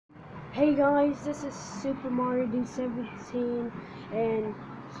Hey guys, this is Super Mario D17, and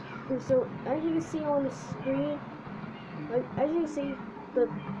so as you can see on the screen, as you can see, the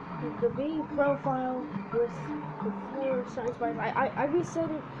the B profile with the 4 shine sprites. I reset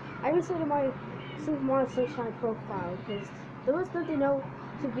my Super Mario Sunshine profile because there was good to know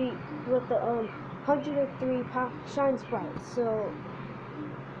to be with the 103 shine sprites. So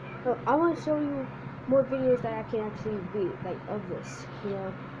I want to show you more videos that I can actually beat, like of this,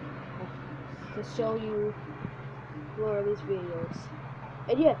 to show you more of these videos.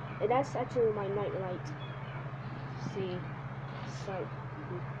 And yeah, and that's actually my night light. See, it's like,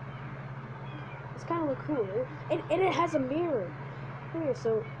 it's kind of look cool, and it has a mirror here.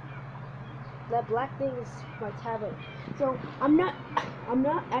 So that black thing is my tablet. So I'm not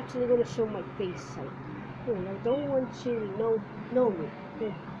actually gonna show my face. Like, I don't want you to know me.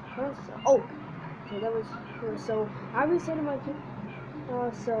 Okay. Oh, so that was so I reset my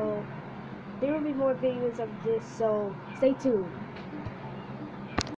so there will be more videos of this. So stay tuned.